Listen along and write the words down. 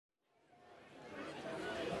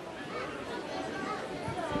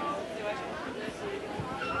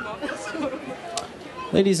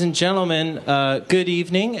Ladies and gentlemen, good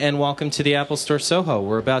evening and welcome to the Apple Store Soho.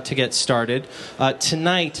 We're about to get started.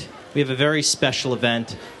 Tonight, we have a very special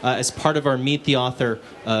event. As part of our Meet the Author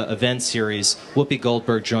event series, Whoopi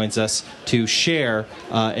Goldberg joins us to share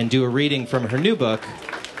and do a reading from her new book,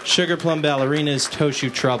 Sugar Plum Ballerina's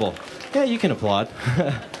Toshu Trouble. Yeah, you can applaud.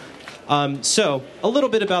 So, a little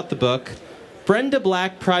bit about the book. Brenda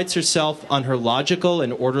Black prides herself on her logical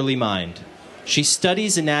and orderly mind. She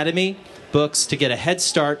studies anatomy, books to get a head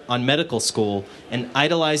start on medical school, and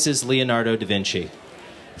idolizes Leonardo da Vinci.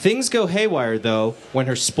 Things go haywire, though, when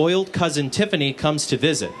her spoiled cousin Tiffany comes to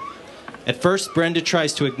visit. At first, Brenda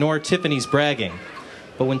tries to ignore Tiffany's bragging,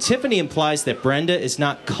 but when Tiffany implies that Brenda is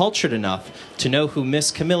not cultured enough to know who Miss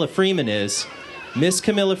Camilla Freeman is, Miss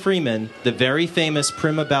Camilla Freeman, the very famous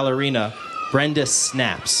prima ballerina, Brenda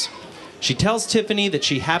snaps. She tells Tiffany that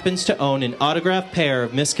she happens to own an autographed pair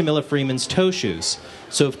of Miss Camilla Freeman's toe shoes,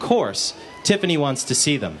 so of course, Tiffany wants to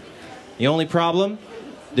see them. The only problem?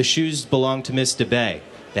 The shoes belong to Miss DeBay,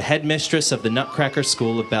 the headmistress of the Nutcracker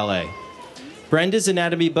School of Ballet. Brenda's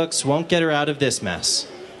anatomy books won't get her out of this mess.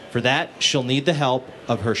 For that, she'll need the help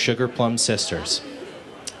of her Sugar Plum sisters.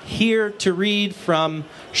 Here to read from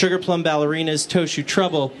Sugar Plum Ballerina's Toshu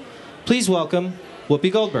Trouble, please welcome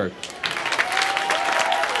Whoopi Goldberg.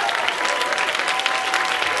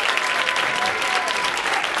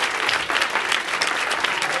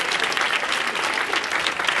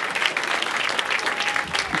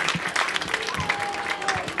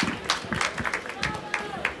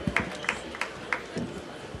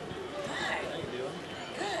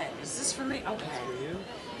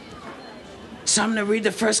 So I'm going to read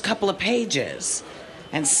the first couple of pages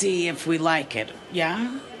and see if we like it,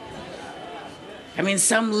 yeah? I mean,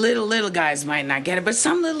 some little guys might not get it, but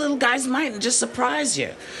some little guys might just surprise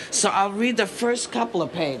you. So I'll read the first couple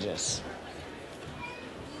of pages.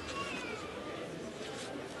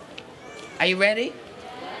 Are you ready?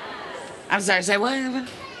 I'm sorry, say what?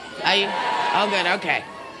 Are you? Oh, good, okay.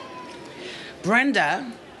 Brenda,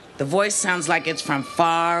 the voice sounds like it's from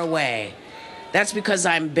far away. That's because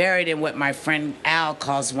I'm buried in what my friend Al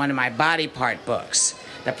calls one of my body part books.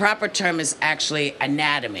 The proper term is actually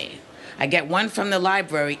anatomy. I get one from the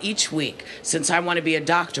library each week since I want to be a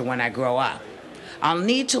doctor when I grow up. I'll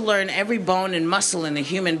need to learn every bone and muscle in the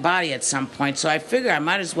human body at some point, so I figure I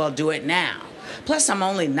might as well do it now. Plus, I'm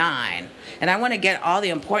only 9, and I want to get all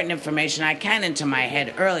the important information I can into my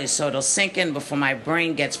head early so it'll sink in before my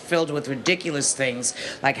brain gets filled with ridiculous things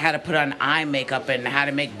like how to put on eye makeup and how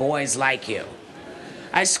to make boys like you.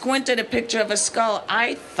 I squinted a picture of a skull.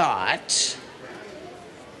 I thought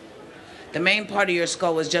the main part of your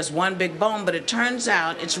skull was just one big bone, but it turns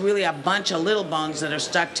out it's really a bunch of little bones that are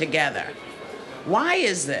stuck together. Why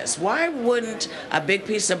is this? Why wouldn't a big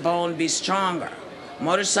piece of bone be stronger?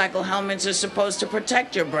 Motorcycle helmets are supposed to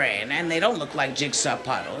protect your brain, and they don't look like jigsaw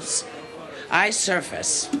puzzles. I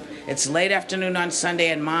surface. It's late afternoon on Sunday,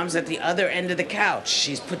 and Mom's at the other end of the couch.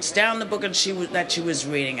 She puts down the book that she was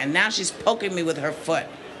reading, and now she's poking me with her foot.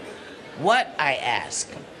 What? I ask.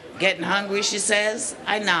 Getting hungry, she says.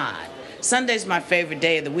 I nod. Sunday's my favorite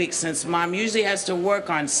day of the week since Mom usually has to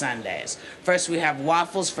work on Sundays. First we have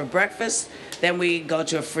waffles for breakfast, then we go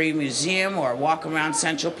to a free museum or walk around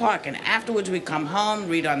Central Park, and afterwards we come home,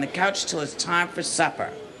 read on the couch till it's time for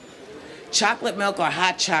supper. Chocolate milk or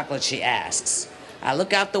hot chocolate, she asks. I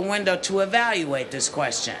look out the window to evaluate this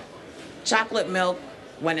question. Chocolate milk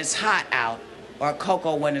when it's hot out, or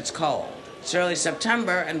cocoa when it's cold. It's early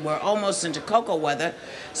September and we're almost into cocoa weather,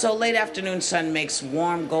 so late afternoon sun makes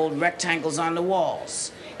warm gold rectangles on the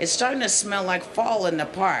walls. It's starting to smell like fall in the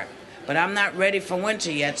park, but I'm not ready for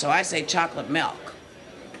winter yet, so I say chocolate milk.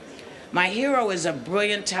 My hero is a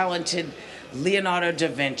brilliant, talented Leonardo da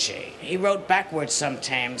Vinci. He wrote backwards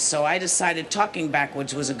sometimes, so I decided talking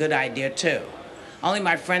backwards was a good idea too. Only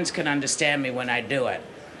my friends can understand me when I do it.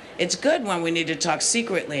 It's good when we need to talk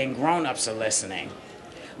secretly and grown-ups are listening.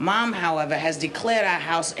 Mom, however, has declared our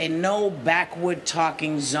house a no backward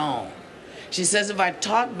talking zone. She says if I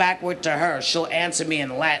talk backward to her, she'll answer me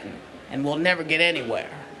in Latin, and we'll never get anywhere.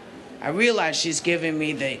 I realize she's giving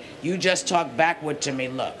me the you just talk backward to me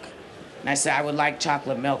look. And I say, I would like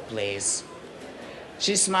chocolate milk, please.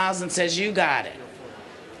 She smiles and says, you got it.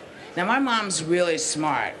 Now, my mom's really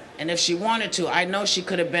smart. And if she wanted to, I know she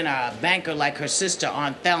could have been a banker like her sister,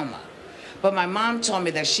 Aunt Thelma. But my mom told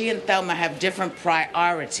me that she and Thelma have different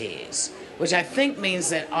priorities, which I think means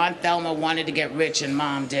that Aunt Thelma wanted to get rich and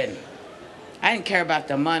Mom didn't. I didn't care about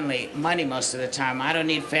the money most of the time. I don't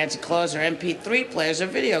need fancy clothes or MP3 players or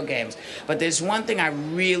video games. But there's one thing I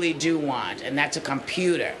really do want, and that's a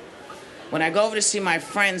computer. When I go over to see my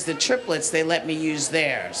friends, the triplets, they let me use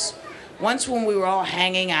theirs. Once when we were all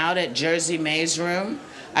hanging out at Jersey May's room,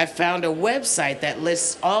 I found a website that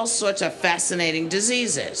lists all sorts of fascinating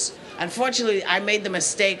diseases. Unfortunately, I made the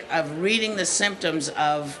mistake of reading the symptoms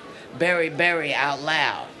of beriberi out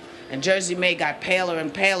loud, and Jersey May got paler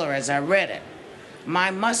and paler as I read it.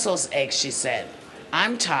 My muscles ache, she said.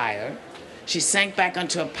 I'm tired. She sank back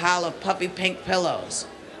onto a pile of puffy pink pillows.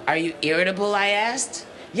 Are you irritable, I asked.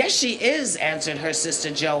 Yes, she is, answered her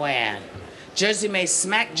sister Joanne. Jersey May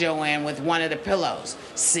smacked Joanne with one of the pillows.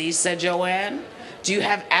 See, said Joanne. Do you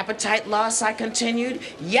have appetite loss, I continued.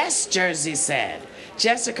 Yes, Jersey said.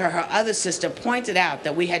 Jessica, her other sister, pointed out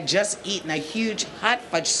that we had just eaten a huge hot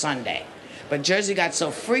fudge sundae. But Jersey got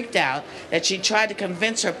so freaked out that she tried to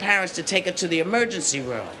convince her parents to take her to the emergency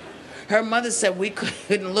room. Her mother said we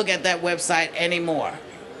couldn't look at that website anymore.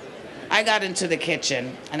 I got into the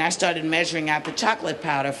kitchen and I started measuring out the chocolate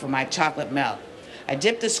powder for my chocolate melt. I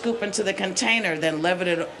dipped the scoop into the container, then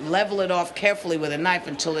level it off carefully with a knife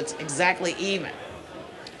until it's exactly even.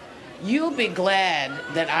 You'll be glad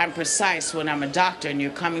that I'm precise when I'm a doctor and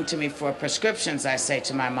you're coming to me for prescriptions, I say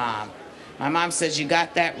to my mom. My mom says, you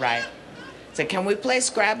got that right. I said, can we play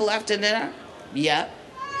Scrabble after dinner? Yep.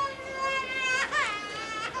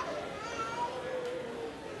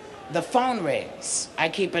 The phone rings. I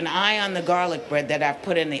keep an eye on the garlic bread that I've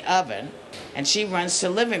put in the oven, and she runs to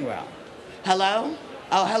the living room. Hello?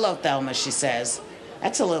 Oh, hello, Thelma, she says.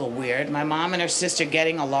 That's a little weird. My mom and her sister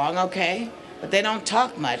getting along okay? But they don't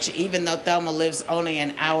talk much, even though Thelma lives only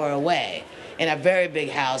an hour away, in a very big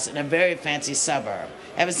house in a very fancy suburb,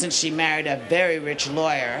 ever since she married a very rich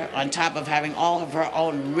lawyer, on top of having all of her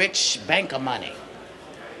own rich banker money.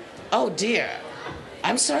 Oh, dear.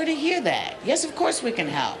 I'm sorry to hear that. Yes, of course we can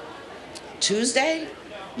help. Tuesday?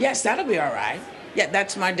 Yes, that'll be all right. Yeah,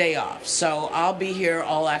 that's my day off, so I'll be here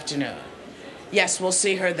all afternoon. Yes, we'll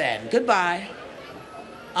see her then. Goodbye.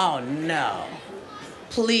 Oh, no.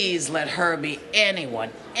 Please let her be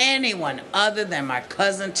anyone other than my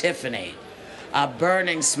cousin Tiffany. A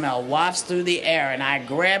burning smell wafts through the air, and I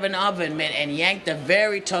grab an oven mitt and yank the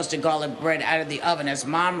very toasted garlic bread out of the oven as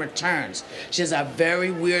Mom returns. She has a very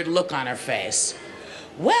weird look on her face.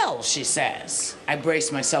 Well, she says. I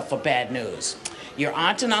brace myself for bad news. Your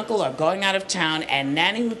aunt and uncle are going out of town, and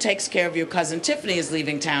Nanny, who takes care of your cousin Tiffany, is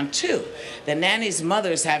leaving town too. The Nanny's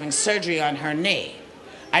mother is having surgery on her knee.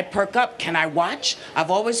 I perk up. Can I watch?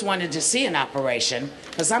 I've always wanted to see an operation,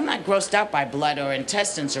 because I'm not grossed out by blood or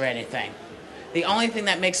intestines or anything. The only thing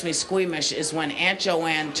that makes me squeamish is when Aunt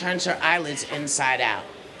Joanne turns her eyelids inside out.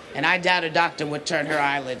 And I doubt a doctor would turn her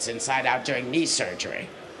eyelids inside out during knee surgery.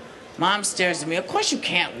 Mom stares at me. Of course you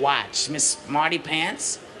can't watch, Miss Smarty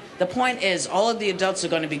Pants. The point is, all of the adults are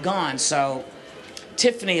going to be gone, so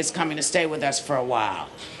Tiffany is coming to stay with us for a while.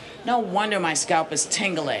 No wonder my scalp is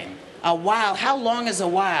tingling. A while? How long is a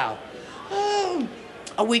while? Oh,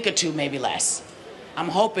 a week or two, maybe less. I'm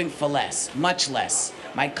hoping for less, much less.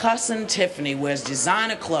 My cousin Tiffany wears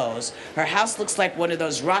designer clothes. Her house looks like one of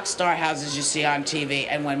those rock star houses you see on TV.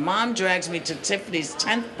 And when Mom drags me to Tiffany's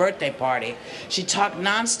 10th birthday party, she talked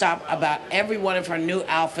nonstop about every one of her new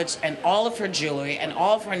outfits and all of her jewelry and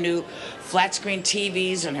all of her new flat screen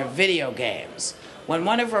TVs and her video games. When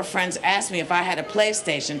one of her friends asked me if I had a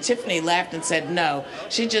PlayStation, Tiffany laughed and said no,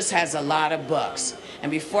 she just has a lot of books.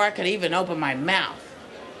 And before I could even open my mouth.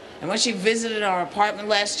 And when she visited our apartment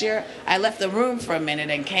last year, I left the room for a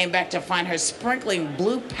minute and came back to find her sprinkling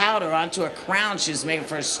blue powder onto a crown she was making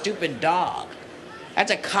for a stupid dog.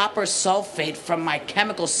 That's a copper sulfate from my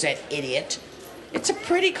chemical set, idiot. It's a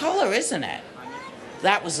pretty color, isn't it?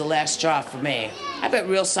 That was the last straw for me. I bet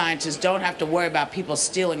real scientists don't have to worry about people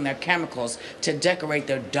stealing their chemicals to decorate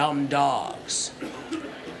their dumb dogs.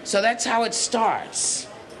 So that's how it starts.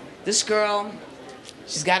 This girl,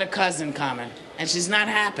 she's got a cousin coming, and she's not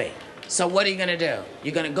happy. So what are you going to do?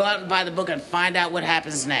 You're going to go out and buy the book and find out what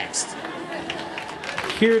happens next.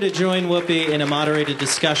 Here to join Whoopi in a moderated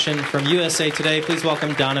discussion from USA Today, please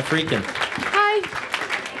welcome Donna Freakin. Hi.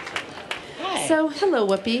 Hi. So, hello,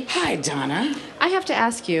 Whoopi. Hi, Donna. I have to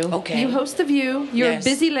ask you. Okay. You host The View. You're Yes. a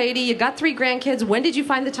busy lady. You got 3 grandkids. When did you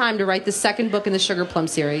find the time to write the second book in the Sugar Plum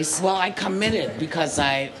series? Well, I committed because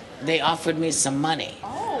they offered me some money.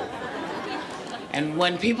 Oh. And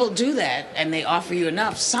when people do that and they offer you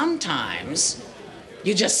enough, sometimes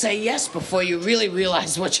you just say yes before you really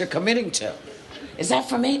realize what you're committing to. Is that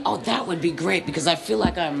for me? Oh, that would be great because I feel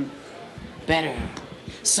like I'm better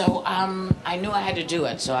So I knew I had to do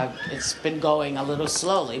it. So it's been going a little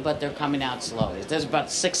slowly, but they're coming out slowly. There's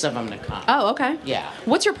about 6 of them to come. Oh, okay. Yeah.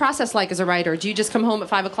 What's your process like as a writer? Do you just come home at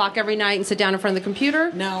 5 o'clock every night and sit down in front of the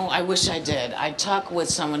computer? No, I wish I did. I talk with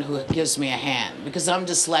someone who gives me a hand because I'm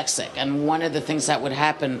dyslexic. And one of the things that would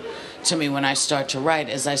happen to me when I start to write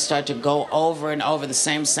is I start to go over and over the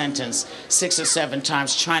same sentence 6 or 7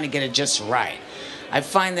 times trying to get it just right. I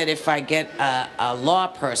find that if I get a law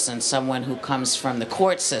person, someone who comes from the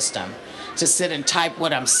court system, to sit and type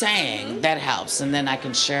what I'm saying, that helps. And then I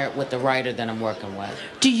can share it with the writer that I'm working with.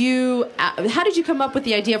 How did you come up with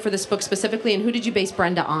the idea for this book specifically, and who did you base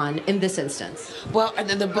Brenda on in this instance? Well,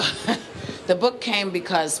 the book came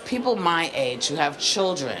because people my age who have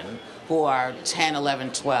children who are 10,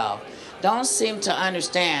 11, 12 don't seem to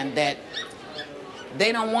understand that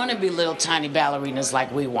they don't want to be little tiny ballerinas like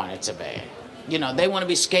we wanted to be. You know, they want to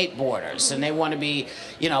be skateboarders and they want to be,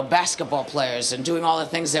 you know, basketball players and doing all the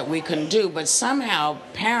things that we couldn't do. But somehow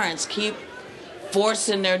parents keep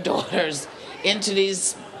forcing their daughters into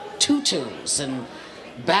these tutus and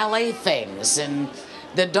ballet things. And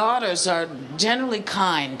the daughters are generally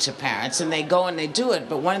kind to parents and they go and they do it.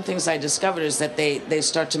 But one of the things I discovered is that they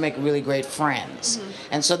start to make really great friends. Mm-hmm.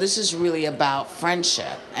 And so this is really about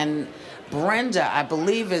friendship. And Brenda, I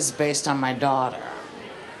believe, is based on my daughter.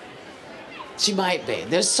 She might be.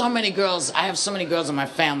 There's so many girls. I have so many girls in my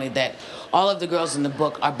family that all of the girls in the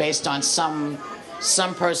book are based on some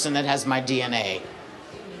person that has my DNA.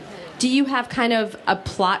 Do you have kind of a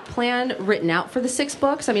plot plan written out for the 6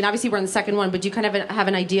 books? I mean, obviously we're on the second one, but do you kind of have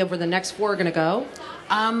an idea of where the next 4 are going to go?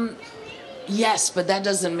 Yes, but that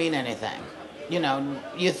doesn't mean anything. You know,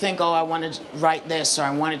 you think, oh, I want to write this or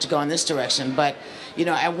I want it to go in this direction. But, you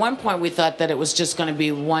know, at one point we thought that it was just going to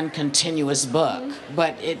be one continuous book. Mm-hmm.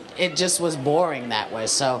 But it just was boring that way.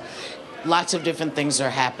 So lots of different things are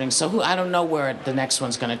happening. So I don't know where the next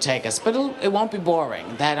one's going to take us. But it won't be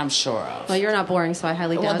boring. That I'm sure of. Well, you're not boring, so I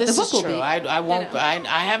highly doubt this the book is true. will be. I won't. You know.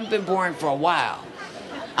 I haven't been boring for a while.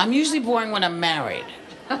 I'm usually boring when I'm married.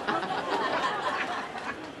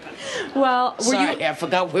 Well, Sorry, I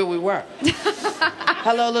forgot where we were.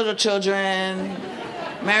 Hello, little children.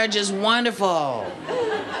 Marriage is wonderful.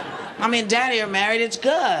 Mommy and Daddy are married. It's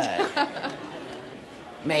good.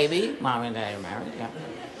 Maybe Mommy and Daddy are married. Yeah.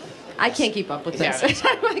 I can't keep up with this.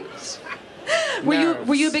 Yeah.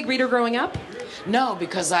 Were you a big reader growing up? No,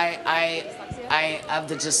 because I have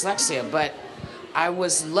the dyslexia, but I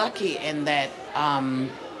was lucky in that.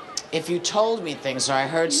 If you told me things or I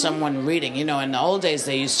heard someone reading, you know, in the old days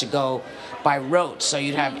they used to go by rote, so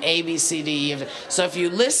you'd have A, B, C, D, E. So if you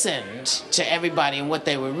listened to everybody and what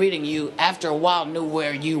they were reading, you, after a while, knew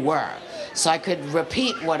where you were. So I could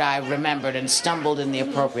repeat what I remembered and stumbled in the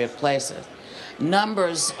appropriate places.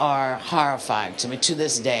 Numbers are horrifying to me. To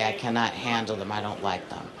this day, I cannot handle them. I don't like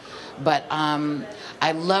them. But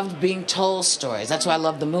I loved being told stories. That's why I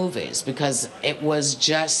love the movies, because it was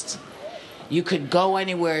just... You could go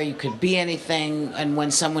anywhere, you could be anything, and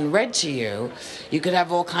when someone read to you, you could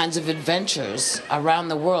have all kinds of adventures around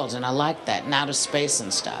the world, and I like that, and outer space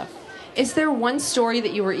and stuff. Is there one story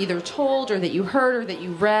that you were either told or that you heard or that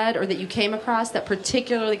you read or that you came across that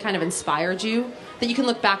particularly kind of inspired you, that you can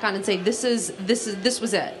look back on and say, this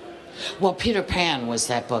was it? Well, Peter Pan was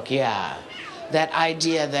that book, yeah. That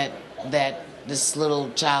idea that this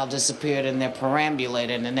little child disappeared and they're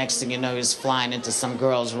perambulating, and the next thing you know, he's flying into some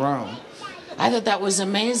girl's room. I thought that was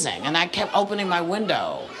amazing, and I kept opening my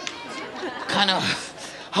window, kind of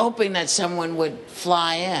hoping that someone would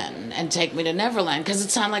fly in and take me to Neverland, because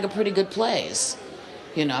it sounded like a pretty good place.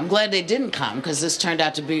 You know, I'm glad they didn't come, because this turned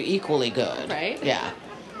out to be equally good. Right? Yeah.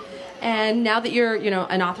 And now that you're, you know,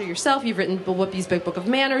 an author yourself, you've written Whoopi's Big Book of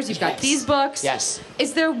Manners, you've got these books. Yes.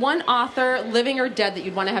 Is there one author, living or dead, that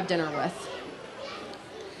you'd want to have dinner with?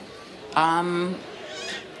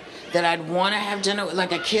 That I'd want to have dinner with,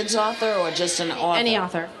 like a kid's author or just an author? Any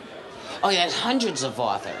author. Oh, yeah, there's hundreds of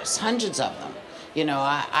authors, hundreds of them. You know,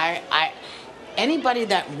 I anybody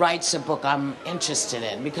that writes a book I'm interested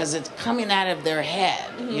in, because it's coming out of their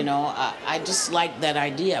head, mm-hmm. You know. I just like that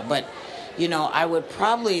idea. But, you know, I would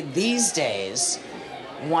probably these days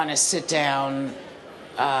want to sit down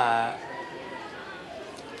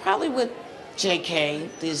probably with J.K.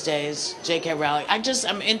 these days, J.K. Rowling.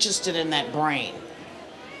 I'm interested in that brain.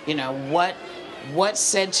 You know, what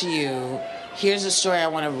said to you, here's a story I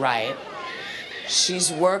want to write.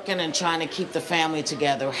 She's working and trying to keep the family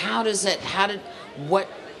together. What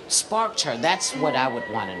sparked her? That's what I would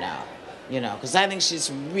want to know, you know, because I think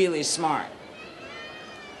she's really smart.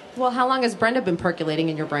 Well, how long has Brenda been percolating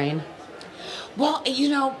in your brain? Well, you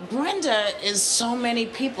know, Brenda is so many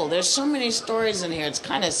people. There's so many stories in here. It's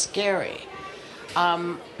kind of scary.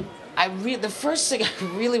 The first thing I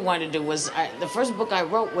really wanted to do was the first book I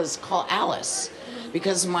wrote was called Alice,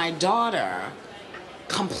 because my daughter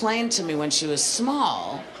complained to me when she was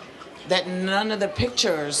small that none of the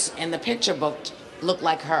pictures in the picture book looked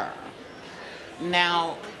like her.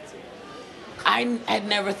 Now, I had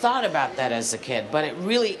never thought about that as a kid, but it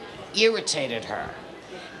really irritated her.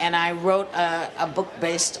 And I wrote a book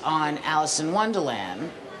based on Alice in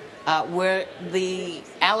Wonderland, where the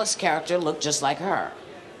Alice character looked just like her.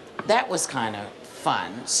 That was kind of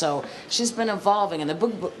fun. So she's been evolving. And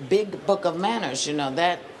the Big Book of Manners, you know,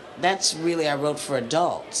 that's really I wrote for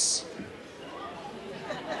adults.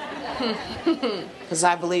 Because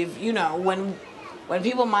I believe, you know, when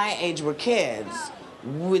people my age were kids,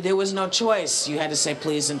 there was no choice. You had to say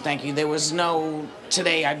please and thank you. There was no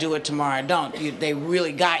today I do it, tomorrow I don't. They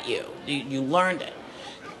really got you. You learned it.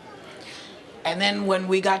 And then when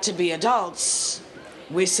we got to be adults,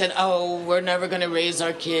 we said, oh, we're never going to raise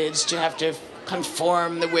our kids to have to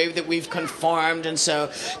conform the way that we've conformed, and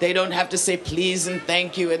so they don't have to say please and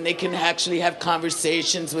thank you, and they can actually have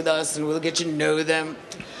conversations with us, and we'll get to know them.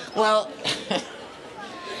 Well,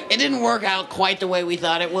 it didn't work out quite the way we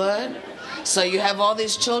thought it would. So you have all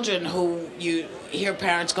these children who you hear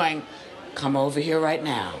parents going, come over here right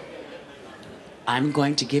now. I'm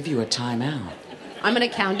going to give you a timeout. I'm going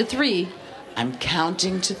to count to 3. I'm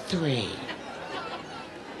counting to 3.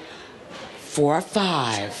 4,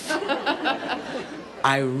 5.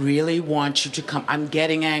 I really want you to come. I'm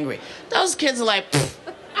getting angry. Those kids are like,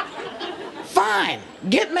 fine,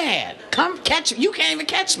 get mad. Come catch me. You can't even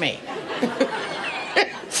catch me.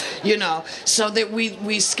 You know, so that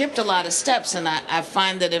we skipped a lot of steps, and I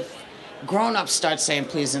find that if grown-ups start saying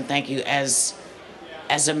please and thank you as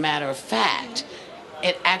a matter of fact,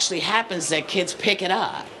 it actually happens that kids pick it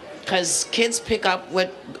up. Because kids pick up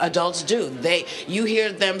what adults do. You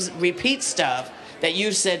hear them repeat stuff that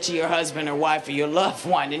you said to your husband or wife or your loved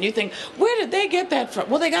one, and you think, where did they get that from?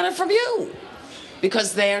 Well, they got it from you.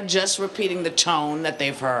 Because they're just repeating the tone that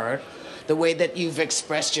they've heard, the way that you've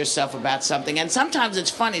expressed yourself about something. And sometimes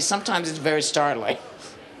it's funny, sometimes it's very startling.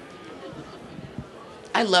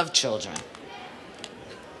 I love children.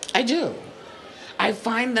 I do. I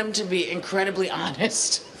find them to be incredibly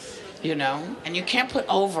honest. You know, and you can't put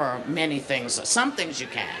over many things. Some things you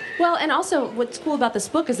can. Well, and also what's cool about this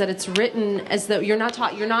book is that it's written as though you're not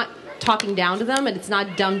talking down to them, and it's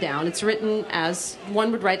not dumbed down. It's written as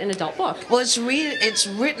one would write an adult book. Well, it's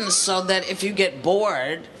written so that if you get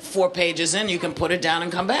bored 4 pages in, you can put it down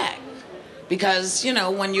and come back. Because, you know,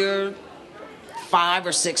 when you're 5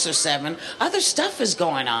 or 6 or 7, other stuff is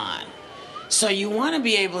going on. So you want to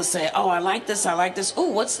be able to say, oh, I like this. Oh,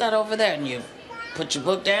 what's that over there? And you put your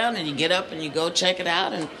book down and you get up and you go check it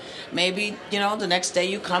out, and maybe, you know, the next day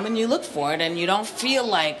you come and you look for it, and you don't feel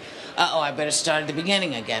like, I better start at the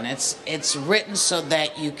beginning again. It's written so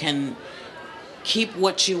that you can keep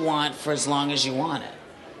what you want for as long as you want it.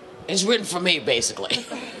 It's written for me, basically.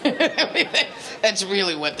 That's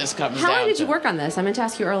really what this comes down to. How long did you work on this? I meant to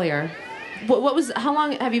ask you earlier. How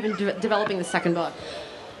long have you been developing the second book?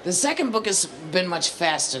 The second book has been much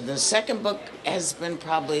faster. The second book has been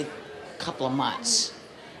probably couple of months,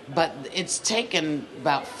 but it's taken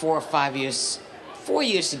about 4 or 5 years, 4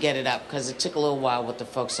 years to get it up, because it took a little while with the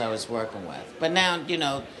folks I was working with. But now, you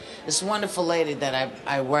know, this wonderful lady that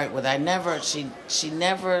I work with, she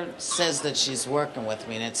never says that she's working with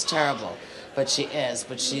me, and it's terrible, but she is.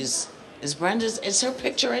 But is her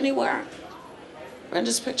picture anywhere?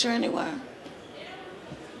 Brenda's picture anywhere?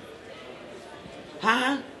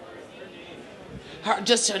 Huh?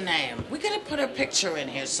 Just her name. We gotta put her picture in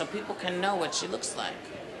here so people can know what she looks like.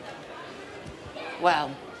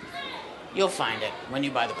 Well, you'll find it when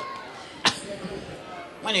you buy the book.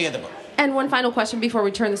 When you get the book. And one final question before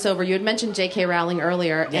we turn this over. You had mentioned J.K. Rowling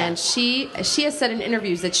earlier, yeah. And she has said in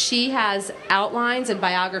interviews that she has outlines and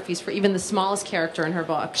biographies for even the smallest character in her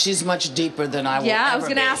book. She's much deeper than I will ever I was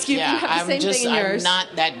going to ask you if you have the same thing in yours. I'm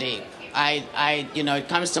not that deep. You know, it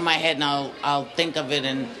comes to my head and I'll think of it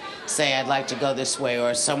and say I'd like to go this way,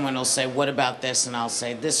 or someone will say, what about this? And I'll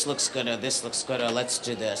say, this looks good, or this looks good, or let's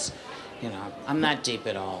do this. You know, I'm not deep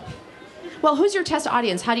at all. Well, who's your test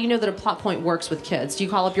audience? How do you know that a plot point works with kids? Do you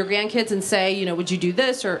call up your grandkids and say, you know, would you do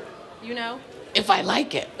this, or, you know? If I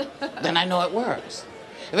like it, then I know it works.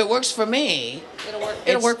 If it works for me,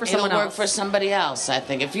 it'll work for someone else. It'll work for somebody else, I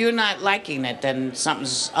think. If you're not liking it, then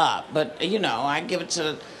something's up. But, you know, I give it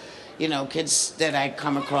to, you know, kids that I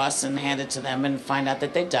come across and hand it to them and find out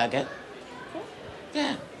that they dug it. Cool.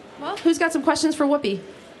 Yeah. Well, who's got some questions for Whoopi?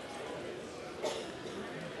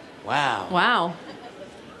 Wow. Wow.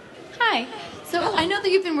 Hi. So I know that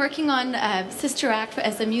you've been working on Sister Act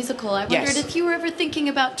as a musical. I wondered Yes. if you were ever thinking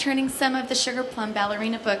about turning some of the Sugar Plum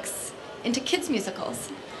ballerina books into kids' musicals.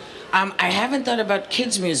 I haven't thought about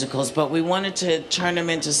kids' musicals, but we wanted to turn them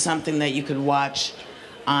into something that you could watch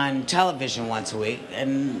on television once a week.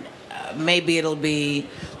 And maybe it'll be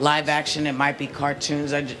live action, it might be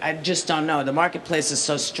cartoons. I just don't know. The marketplace is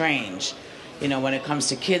so strange, you know, when it comes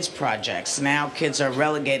to kids' projects. Now kids are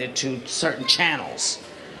relegated to certain channels.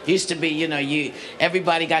 Used to be, you know,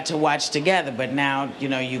 everybody got to watch together, but now, you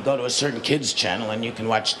know, you go to a certain kids channel and you can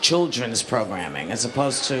watch children's programming as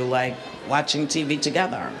opposed to like watching TV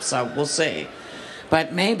together. So we'll see.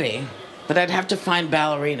 But maybe. But I'd have to find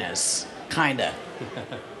ballerinas, kinda.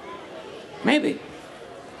 Maybe.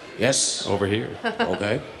 Yes. Over here.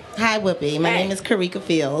 Okay. Hi, Whoopi. My Hey. name is Karika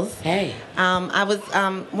Fields. Hey. I was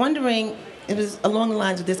wondering, it was along the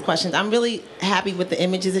lines of this question. I'm really happy with the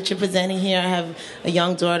images that you're presenting here. I have a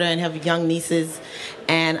young daughter and have young nieces.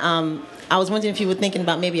 And I was wondering if you were thinking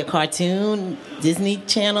about maybe a cartoon, Disney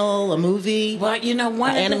Channel, a movie. Well, you know,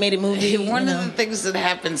 An animated movie. One you of know. the things that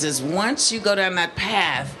happens is once you go down that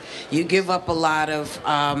path, you give up a lot of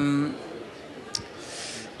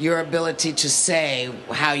your ability to say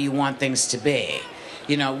how you want things to be.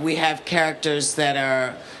 You know, we have characters that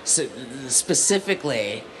are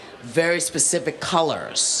specifically very specific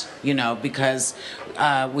colors, you know, because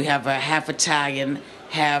we have a half Italian,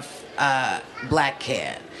 half black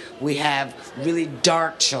kid. We have really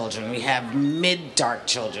dark children. We have mid-dark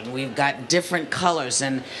children. We've got different colors.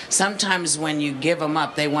 And sometimes when you give them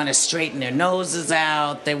up, they want to straighten their noses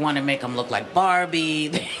out. They want to make them look like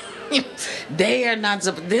Barbie. They are not,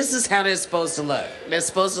 this is how they're supposed to look. They're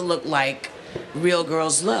supposed to look like real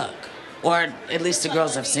girls look. Or at least the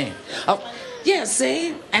girls I've seen. Oh, yeah,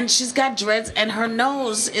 see? And she's got dreads and her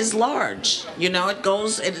nose is large. You know,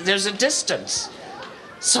 there's a distance.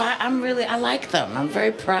 So I like them. I'm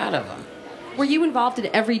very proud of them. Were you involved in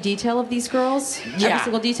every detail of these girls? Yeah. Every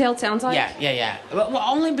single detail, it sounds like? Yeah. Well,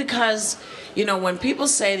 only because, you know, when people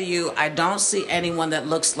say to you, I don't see anyone that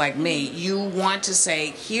looks like me, you want to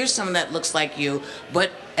say, here's someone that looks like you,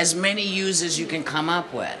 but as many yous as you can come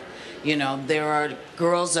up with. You know, there are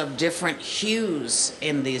girls of different hues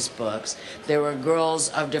in these books. There are girls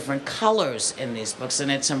of different colors in these books,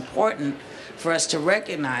 and it's important for us to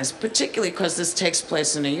recognize, particularly because this takes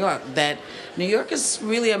place in New York, that New York is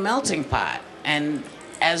really a melting pot. And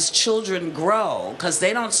as children grow, because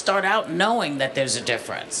they don't start out knowing that there's a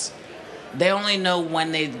difference. They only know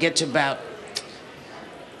when they get to about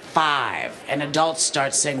 5, and adults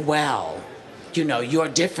start saying, well, you know, you're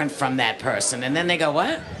different from that person. And then they go,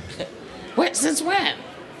 what? What? Since when?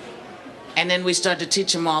 And then we start to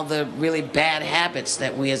teach them all the really bad habits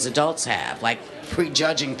that we as adults have, like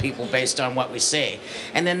prejudging people based on what we see.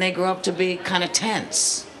 And then they grow up to be kind of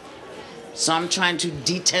tense. So I'm trying to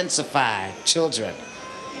detensify children.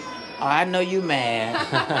 Oh, I know you mad.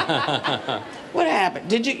 What happened?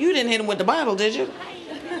 You didn't hit him with the bottle, did you?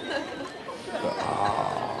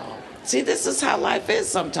 Oh. See, this is how life is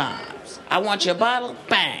sometimes. I want your bottle,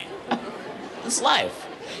 bang. It's life.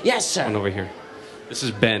 Yes, sir. One over here. This is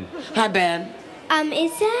Ben. Hi, Ben.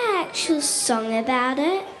 Is there an actual song about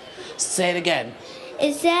it? Say it again.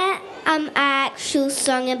 Is there an actual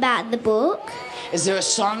song about the book? Is there a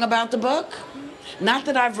song about the book? Not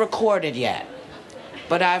that I've recorded yet,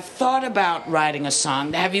 but I've thought about writing a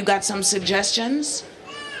song. Have you got some suggestions?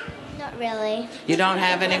 Not really. You don't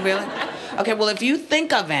have any, really? Okay, well, if you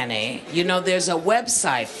think of any, you know, there's a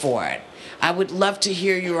website for it. I would love to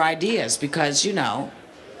hear your ideas because, you know,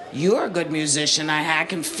 you're a good musician. I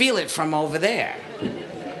can feel it from over there.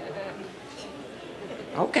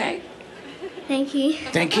 Okay. Thank you.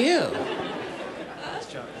 Thank you.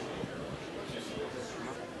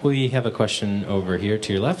 We have a question over here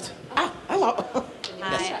to your left. Ah, hello.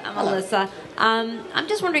 Hi, I'm Alyssa. I'm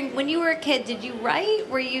just wondering, when you were a kid, did you write?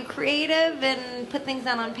 Were you creative and put things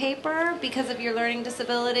down on paper because of your learning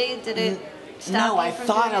disability? Did it stop No, you I from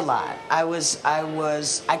thought doing a it? lot.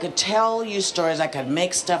 I could tell you stories. I could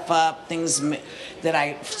make stuff up, things that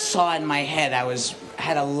I saw in my head.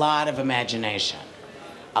 Had a lot of imagination,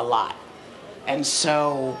 a lot. And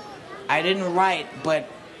so I didn't write, but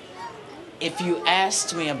if you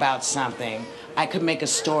asked me about something, I could make a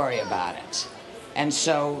story about it. And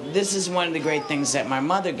so this is one of the great things that my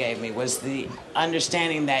mother gave me, was the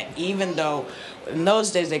understanding that even though in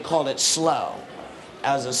those days they called it slow,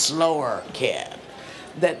 I was a slower kid,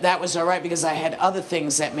 that was all right because I had other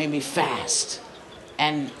things that made me fast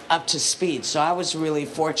and up to speed. So I was really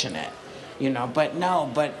fortunate, you know, but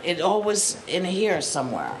it all was in here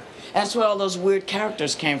somewhere. That's where all those weird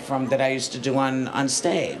characters came from that I used to do on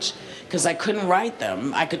stage. Because I couldn't write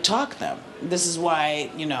them, I could talk them. This is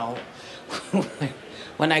why, you know,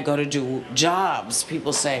 when I go to do jobs,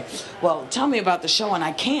 people say, well, tell me about the show, and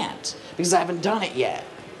I can't, because I haven't done it yet,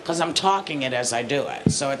 because I'm talking it as I do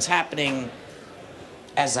it. So it's happening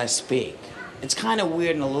as I speak. It's kind of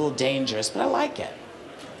weird and a little dangerous, but I like it.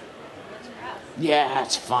 Yeah,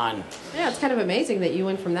 it's fun. Yeah, it's kind of amazing that you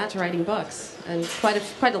went from that to writing books, and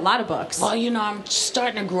quite a lot of books. Well, you know, I'm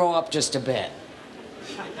starting to grow up just a bit.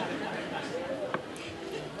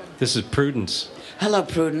 This is Prudence. Hello,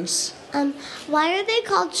 Prudence. Why are they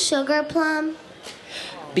called sugar plum?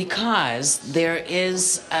 Because there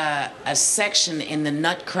is a section in the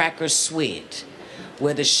Nutcracker Suite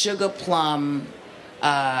where the sugar plum,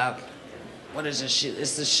 what is it?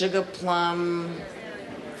 It's the sugar plum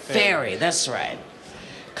fairy, that's right,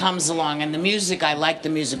 comes along. And the music, I like the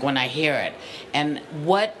music when I hear it. And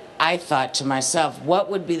what I thought to myself,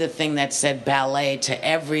 what would be the thing that said ballet to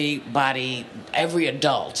everybody, every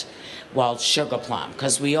adult? Well, Sugar Plum,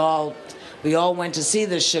 because we all went to see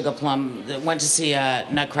the Sugar Plum, went to see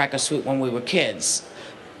Nutcracker Suite when we were kids.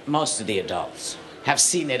 Most of the adults have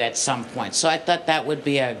seen it at some point. So I thought that would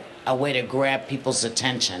be a way to grab people's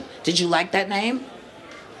attention. Did you like that name?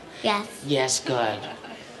 Yes. Yes, good.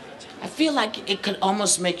 I feel like it could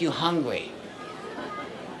almost make you hungry.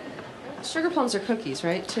 Sugar plums are cookies,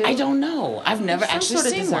 right? Too. I don't know. I've never Some actually sort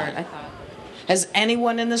of seen dessert, one. I thought. Has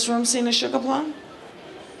anyone in this room seen a sugar plum?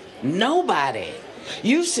 Nobody.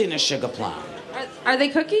 You've seen a sugar plum. Are they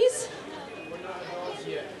cookies?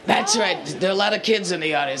 That's right. There are a lot of kids in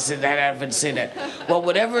the audience that haven't seen it. Well,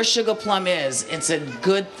 whatever a sugar plum is, it's a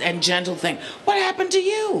good and gentle thing. What happened to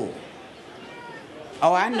you?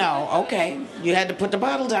 Oh, I know. Okay. You had to put the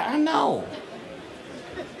bottle down. I know.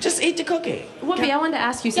 Just eat the cookie. Whoopi, I wanted to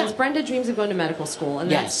ask you, since Yeah. Brenda dreams of going to medical school, and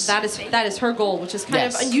Yes. that is her goal, which is kind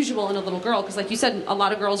Yes. of unusual in a little girl, because like you said, a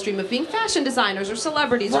lot of girls dream of being fashion designers or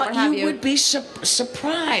celebrities or what have You you. would be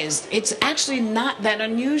surprised. It's actually not that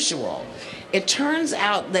unusual. It turns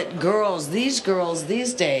out that girls these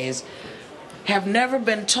days have never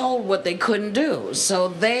been told what they couldn't do. So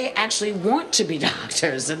they actually want to be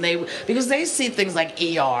doctors, and because they see things like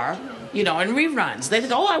ER, you know, in reruns. They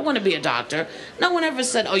think, oh, I want to be a doctor. No one ever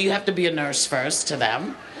said, oh, you have to be a nurse first to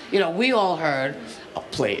them. You know, we all heard, oh,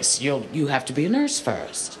 please, you have to be a nurse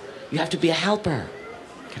first. You have to be a helper.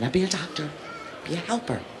 Can I be a doctor? Be a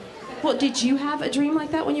helper. Well, did you have a dream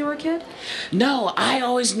like that when you were a kid? No, I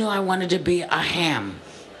always knew I wanted to be a ham.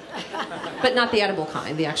 But not the edible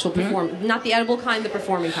kind, the actual not the edible kind, the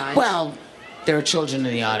performing kind. Well, there are children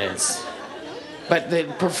in the audience. But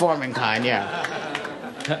the performing kind, yeah.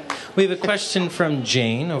 We have a question from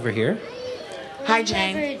Jane over here. Hi, Was I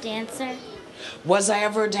ever Jane. a dancer? Was I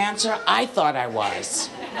ever a dancer? I thought I was.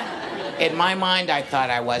 In my mind, I thought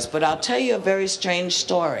I was. But I'll tell you a very strange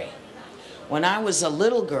story. When I was a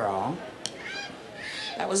little girl,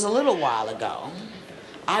 that was a little while ago,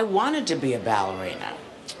 I wanted to be a ballerina.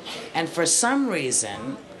 And for some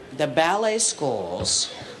reason, the ballet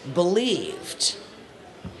schools believed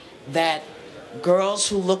that girls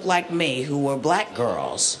who looked like me, who were black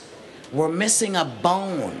girls, were missing a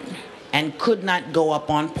bone and could not go up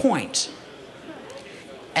on point.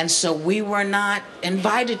 And so we were not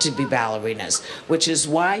invited to be ballerinas, which is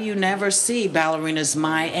why you never see ballerinas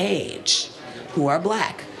my age who are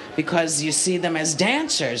black. Because you see them as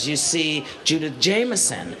dancers, you see Judith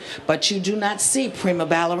Jamison, but you do not see prima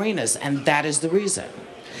ballerinas, and that is the reason.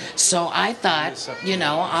 So I thought, you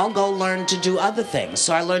know, I'll go learn to do other things.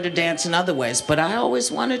 So I learned to dance in other ways, but I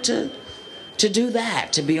always wanted to do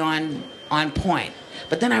that, to be on point.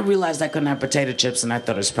 But then I realized I couldn't have potato chips, and I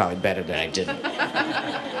thought it was probably better that I didn't.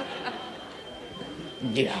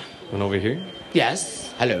 Yeah. One over here.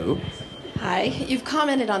 Yes. Hello. Hi. You've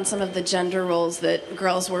commented on some of the gender roles that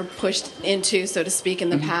girls were pushed into, so to speak, in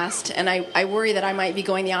the past. And I worry that I might be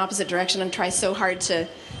going the opposite direction and try so hard to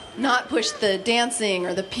not push the dancing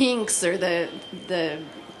or the pinks or the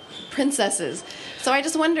princesses. So I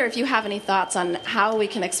just wonder if you have any thoughts on how we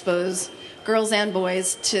can expose girls and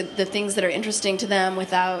boys to the things that are interesting to them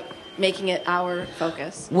without making it our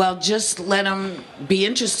focus. Well, just let them be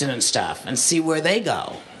interested in stuff and see where they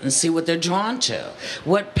go and see what they're drawn to.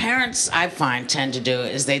 What parents, I find, tend to do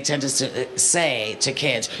is they tend to say to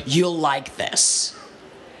kids, you'll like this.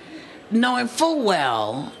 Knowing full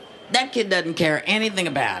well that kid doesn't care anything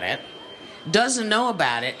about it, doesn't know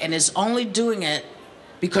about it, and is only doing it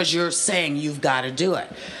because you're saying you've got to do it.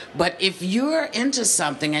 But if you're into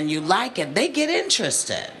something and you like it, they get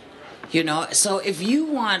interested. You know, so if you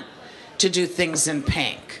want to do things in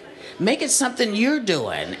pink, Make it something you're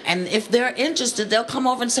doing. And if they're interested, they'll come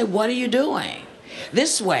over and say, what are you doing?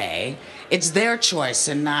 This way, it's their choice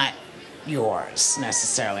and not yours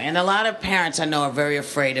necessarily. And a lot of parents I know are very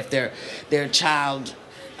afraid if their child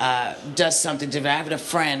does something different. I have a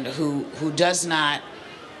friend who does not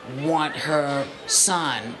want her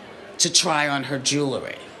son to try on her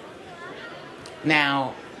jewelry.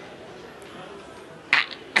 Now,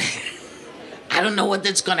 I don't know what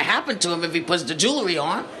that's going to happen to him if he puts the jewelry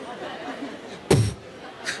on.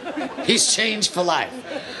 He's changed for life.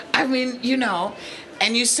 I mean, you know,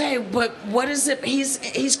 and you say, but what is it?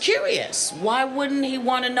 He's curious. Why wouldn't he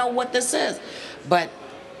want to know what this is? But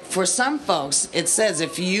for some folks, it says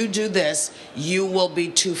if you do this, you will be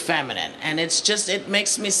too feminine. And it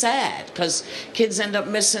makes me sad because kids end up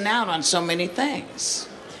missing out on so many things.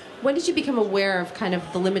 When did you become aware of kind of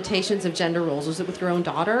the limitations of gender roles? Was it with your own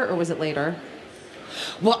daughter or was it later?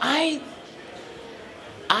 Well, I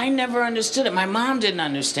never understood it. My mom didn't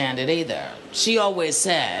understand it either. She always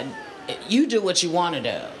said, you do what you want to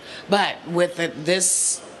do. But with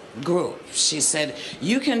this group, she said,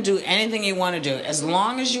 you can do anything you want to do as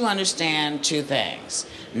long as you understand two things.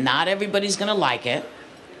 Not everybody's going to like it,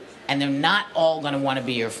 and they're not all going to want to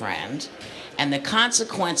be your friend. And the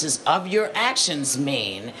consequences of your actions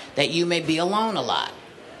mean that you may be alone a lot.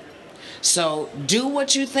 So do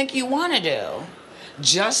what you think you want to do.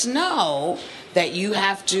 Just know that you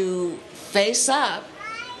have to face up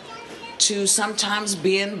to sometimes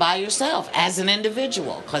being by yourself as an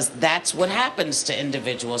individual, because that's what happens to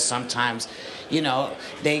individuals sometimes. You know,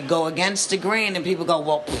 they go against the grain and people go,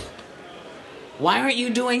 well, why aren't you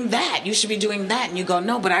doing that? You should be doing that. And you go,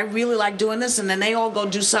 no, but I really like doing this. And then they all go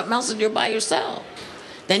do something else and you're by yourself.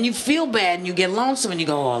 Then you feel bad and you get lonesome and you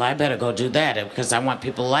go, oh, I better go do that because I want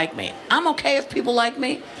people to like me. I'm okay if people like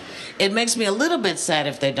me. It makes me a little bit sad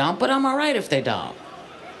if they don't, but I'm all right if they don't.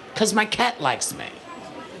 Because my cat likes me.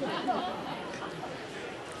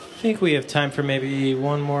 I think we have time for maybe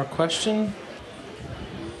one more question.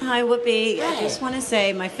 Hi, Whoopi. Hey. I just want to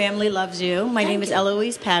say my family loves you. My name is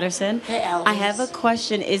Eloise Patterson. Hey, Eloise. I have a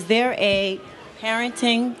question. Is there a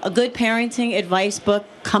good parenting advice book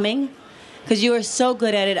coming? Because you are so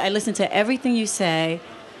good at it. I listen to everything you say.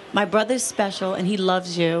 My brother's special, and he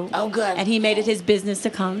loves you. Oh, good. And he made it his business to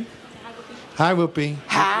come. Hi, Whoopi.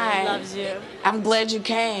 Hi. He loves you. I'm glad you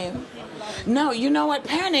came. No, you know what?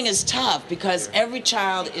 Parenting is tough because every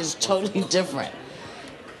child is totally different.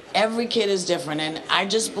 Every kid is different, and I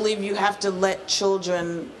just believe you have to let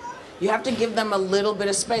children, you have to give them a little bit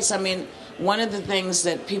of space. I mean, one of the things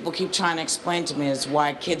that people keep trying to explain to me is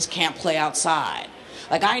why kids can't play outside.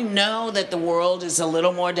 Like, I know that the world is a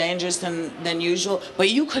little more dangerous than usual, but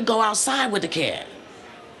you could go outside with the kid.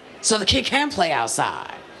 So the kid can play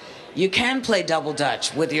outside. You can play double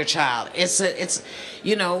dutch with your child. It's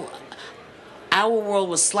you know, our world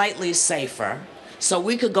was slightly safer. So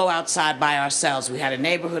we could go outside by ourselves. We had a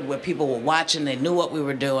neighborhood where people were watching. They knew what we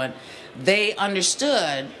were doing. They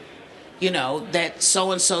understood, you know, that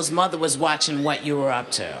so-and-so's mother was watching what you were up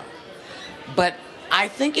to. But I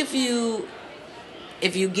think if you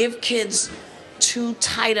give kids too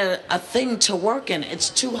tight a thing to work in, it's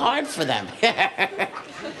too hard for them.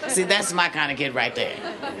 See, that's my kind of kid right there.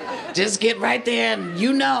 Just get right there and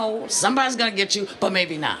you know somebody's going to get you, but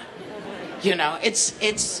maybe not. You know,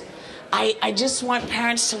 I just want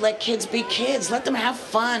parents to let kids be kids. Let them have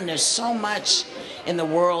fun. There's so much in the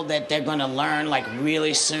world that they're going to learn, like,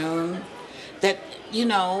 really soon. That, you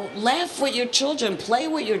know, laugh with your children. Play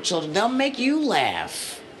with your children. They'll make you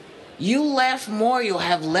laugh. You laugh more, you'll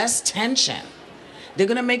have less tension. They're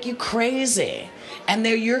going to make you crazy. And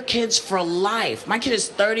they're your kids for life. My kid is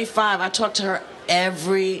 35. I talk to her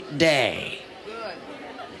every day. Good.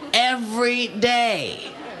 Every day.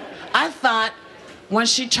 I thought when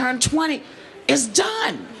she turned 20, it's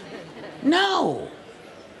done. No.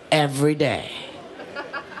 Every day.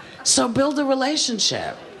 So build a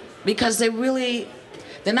relationship. Because they're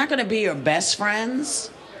not going to be your best friends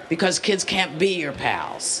because kids can't be your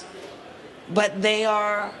pals. But they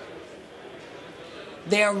are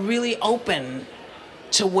really open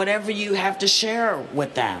to whatever you have to share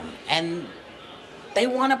with them. And they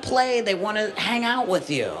want to play, they want to hang out with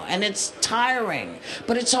you. And it's tiring,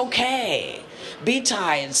 but it's okay. Be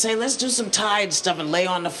tired. Say, let's do some tired stuff and lay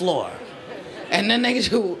on the floor. And then they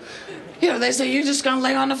do, you know, they say, you're just going to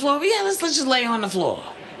lay on the floor? Yeah, let's just lay on the floor.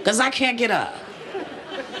 Because I can't get up.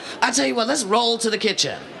 I tell you what, let's roll to the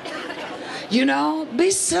kitchen. You know,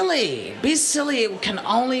 be silly. Be silly. It can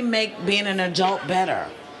only make being an adult better.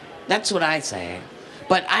 That's what I say.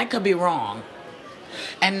 But I could be wrong.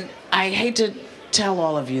 And I hate to tell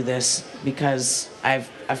all of you this because I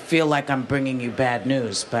feel like I'm bringing you bad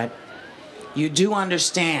news, but you do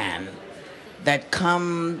understand that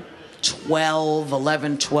come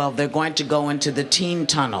 11, 12, they're going to go into the teen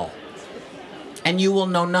tunnel. And you will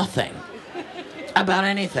know nothing about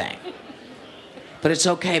anything. But it's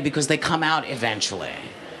okay because they come out eventually.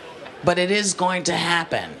 But it is going to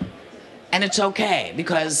happen. And it's okay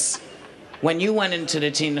because when you went into the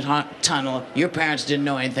teen tunnel, your parents didn't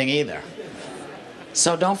know anything either.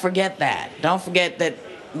 So don't forget that. Don't forget that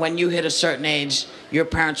when you hit a certain age, your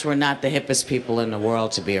parents were not the hippest people in the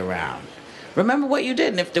world to be around. Remember what you did.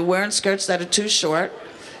 And if they're wearing skirts that are too short,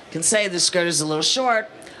 you can say the skirt is a little short.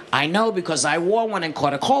 I know because I wore one and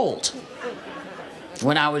caught a cold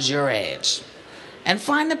when I was your age. And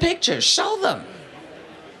find the pictures. Show them.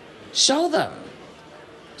 Show them.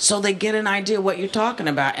 So they get an idea what you're talking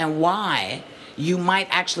about and why you might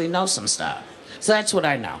actually know some stuff. So that's what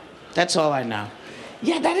I know. That's all I know.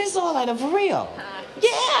 Yeah, that is all I know, for real.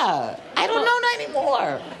 Yeah, I don't know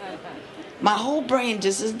anymore. My whole brain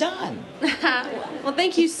just is done. Well,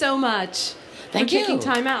 thank you so much Thank for you. taking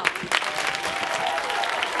time out.